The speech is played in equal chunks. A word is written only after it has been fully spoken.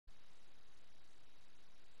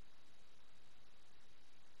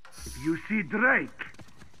You see Drake?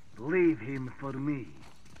 Leave him for me.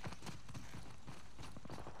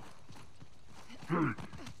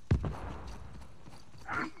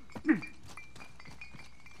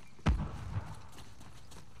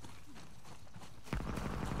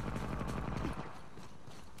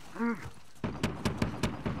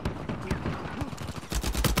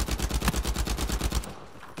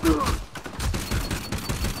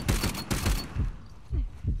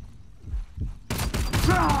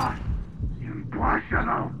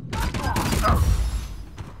 Impossible!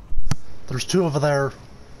 There's 2 over there.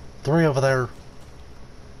 3 over there.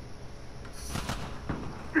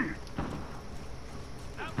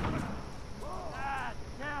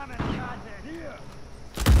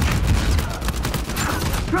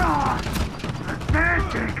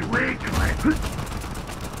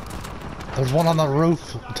 There's one on the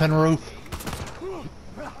roof, tin roof.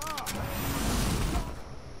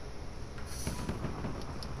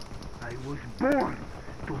 I was born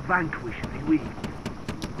to vanquish the weak.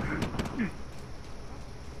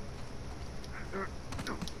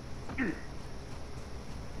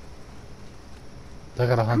 They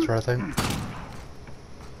got a hunter, I think.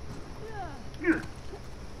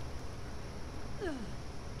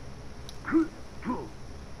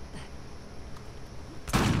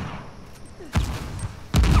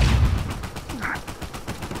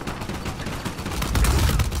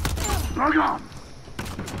 Bug on!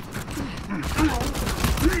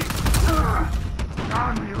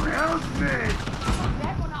 Can you help me?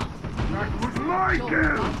 That was my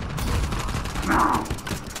kill! Now,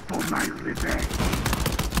 for my revenge.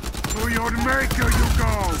 To your maker you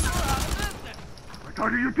go! What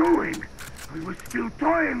are you doing? I was still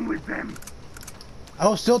toying with them. I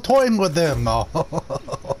was still toying with them.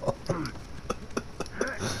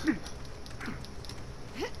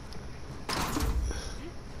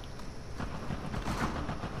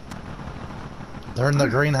 They're in the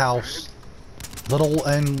greenhouse. Little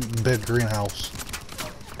and big greenhouse.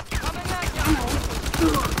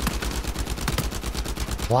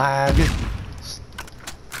 Flag.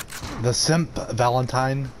 The simp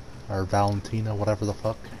Valentine. Or Valentina, whatever the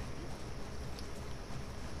fuck.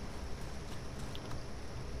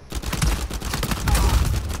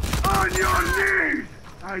 On your knees!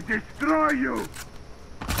 I destroy you!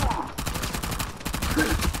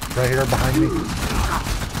 Right here behind me.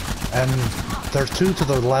 And there's 2 to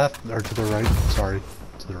the left, or to the right. Sorry.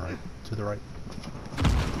 To the right. To the right.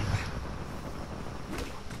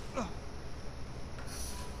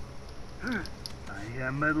 I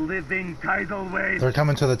am a living tidal wave. They're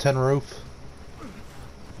coming to the tin roof.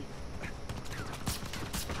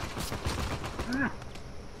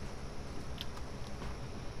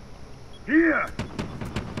 Here!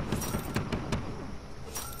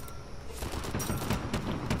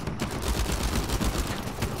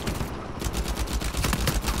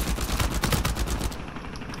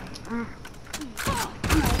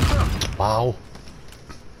 Wow.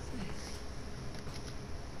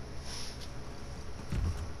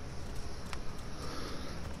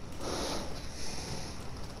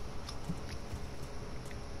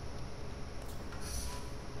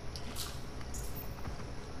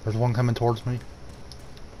 There's one coming towards me.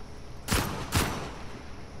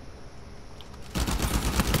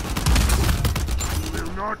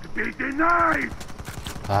 Will not be denied!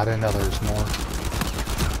 I didn't know there was more.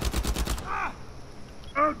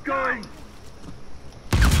 Outgoing!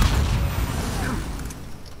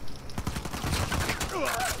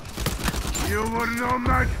 You were no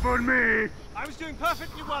match for me! I was doing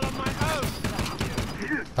perfectly well on my own!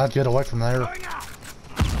 I'd get away from there. Going out!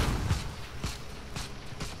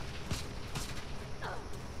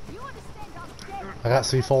 I got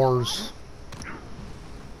C4s.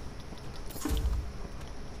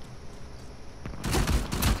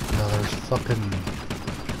 No, there's fucking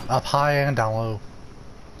up high and down low.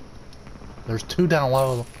 There's 2 down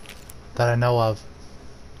low that I know of.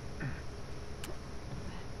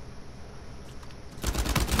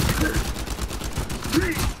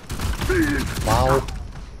 Wow.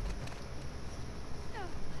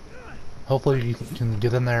 Hopefully you can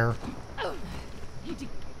get in there.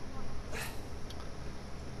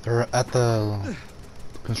 They're at the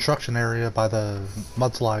construction area by the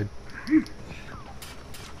mudslide.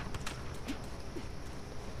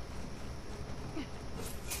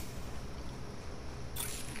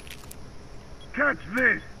 Catch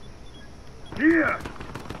this! Here!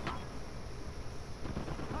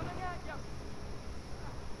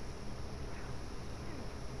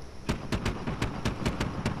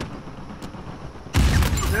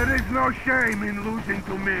 There is no shame in losing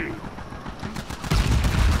to me.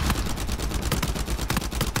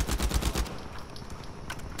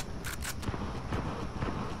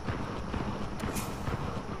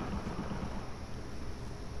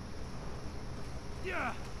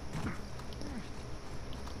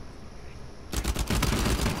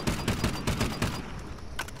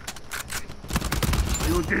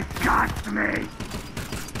 disgust me!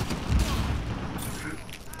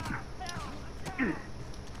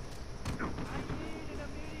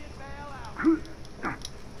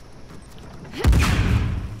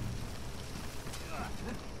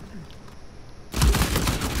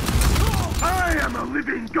 I am a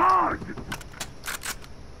living god!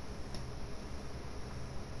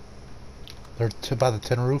 They're by the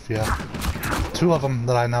tin roof, yeah. 2 of them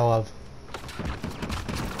that I know of.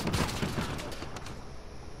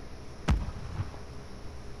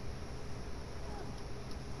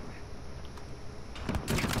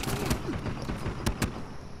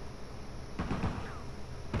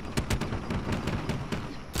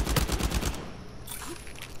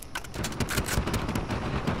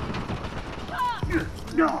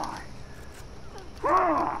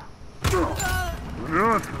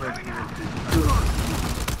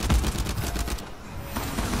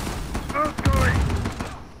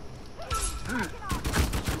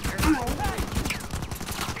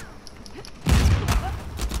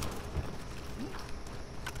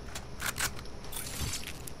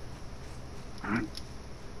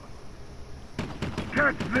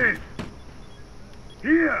 Catch this!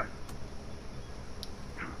 Here!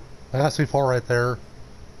 I got C4 right there.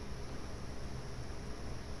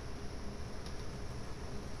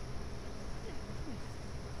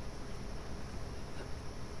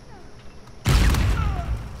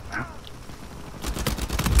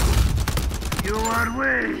 You are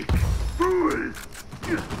weak! Fool!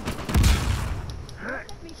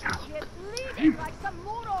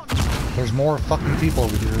 There's more fucking people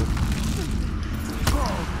over here.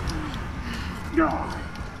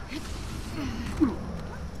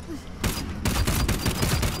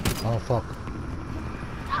 Oh fuck.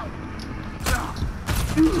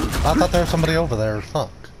 I thought there was somebody over there.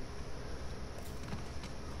 Fuck.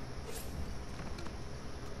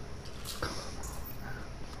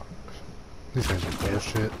 These guys are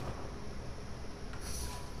bullshit.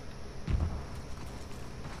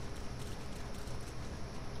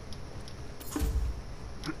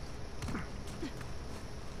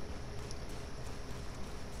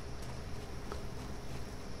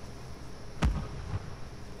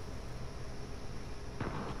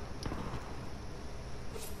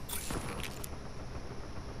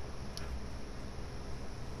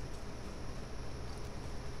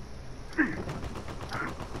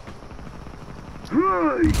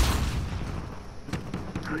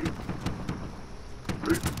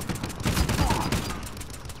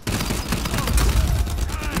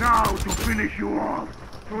 Now to finish you off,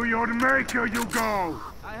 to your maker you go!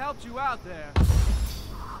 I helped you out there.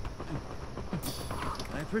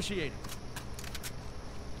 I appreciate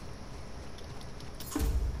it.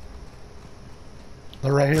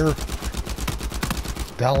 They're right here.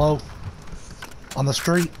 Down low. On the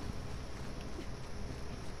street.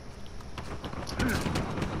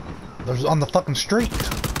 There's on the fucking street.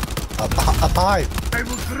 Up high. I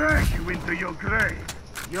will drag you into your grave.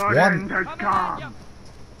 Your One. end has come.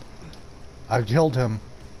 I killed him.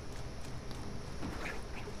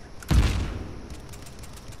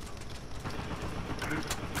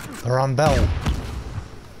 They're on Bell.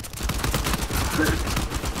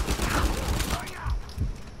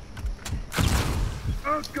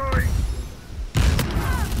 Outgoing.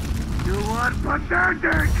 You are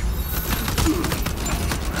pathetic.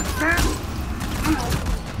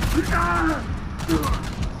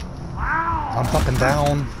 I'm fucking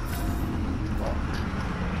down.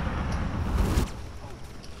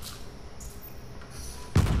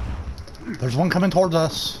 There's one coming towards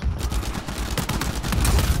us.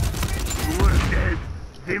 You were dead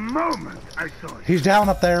the moment I saw you. He's down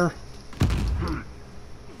up there.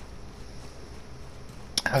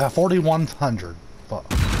 I got 4,100. Fuck.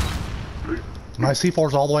 My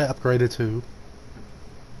C4's all the way upgraded too.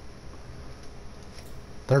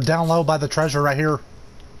 They're down low by the treasure right here.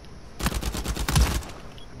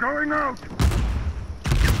 Going out.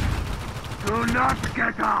 Do not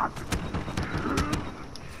get up.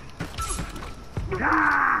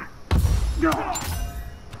 Ah! No!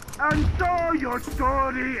 And so your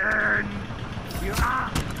story ends. You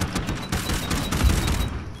are.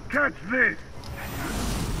 Catch this.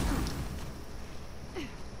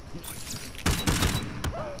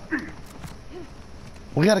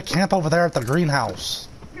 We got a camp over there at the greenhouse.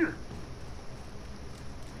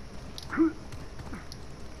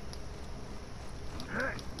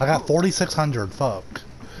 I got 4,600. Fuck.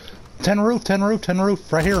 10 roof, 10 roof, 10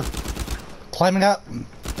 roof. Right here. Climbing up.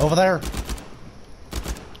 Over there.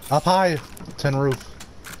 Up high. 10 roof.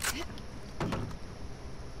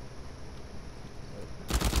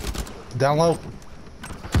 Down low.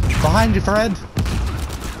 Behind you, Fred.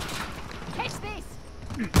 Catch this.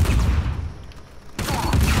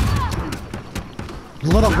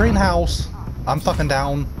 Little greenhouse. I'm fucking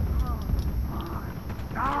down.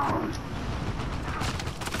 Down.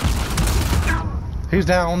 He's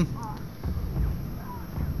down.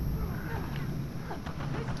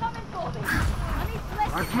 Who's coming for me? I need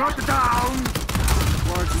blessing. That's not down.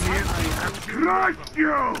 Was me, I have crushed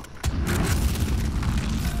you.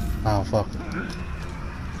 Oh, fuck.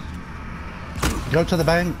 Go to the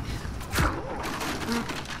bank.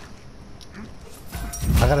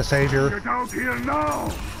 I got a savior. Get out here now.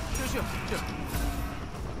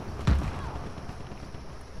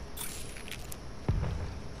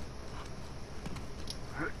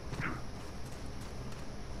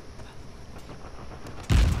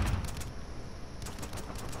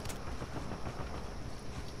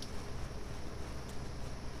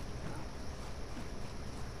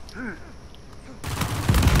 Sure.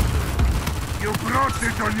 You brought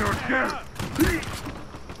this on yourself.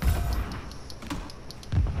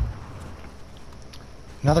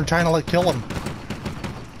 Now they're trying to like kill him.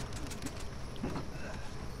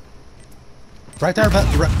 Right there,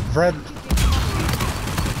 Fred.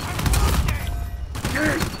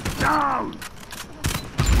 Get down.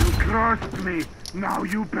 You crossed me. Now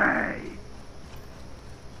you pay.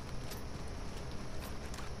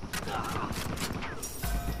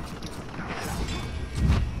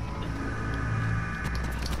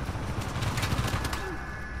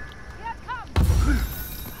 Here it comes.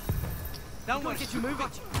 Don't want to get you moving.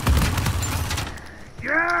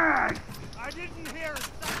 Yes. I didn't hear it.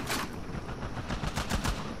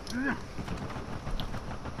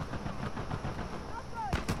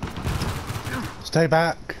 Stay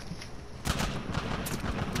back.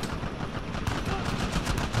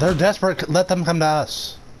 They're desperate. Let them come to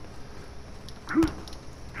us.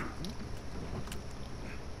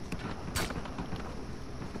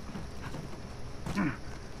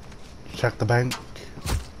 Check the bank.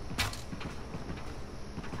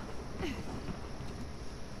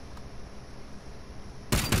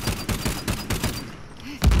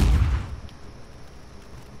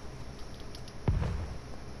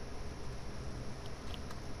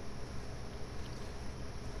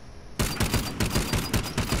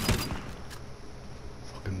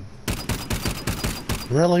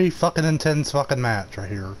 Really fucking intense fucking match right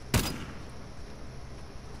here.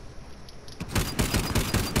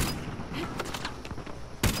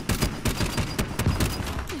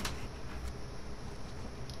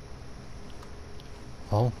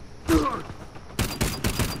 Oh.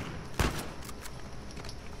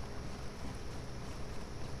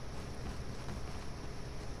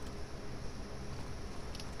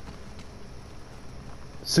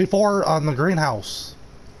 C4 on the greenhouse.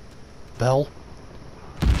 Bell.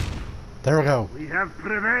 There we go. We have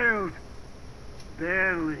prevailed.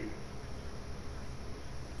 Barely.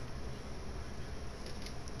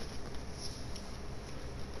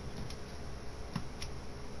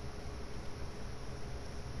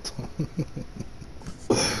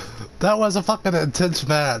 That was a fucking intense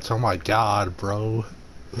match. Oh my god, bro.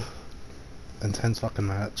 Intense fucking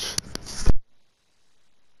match.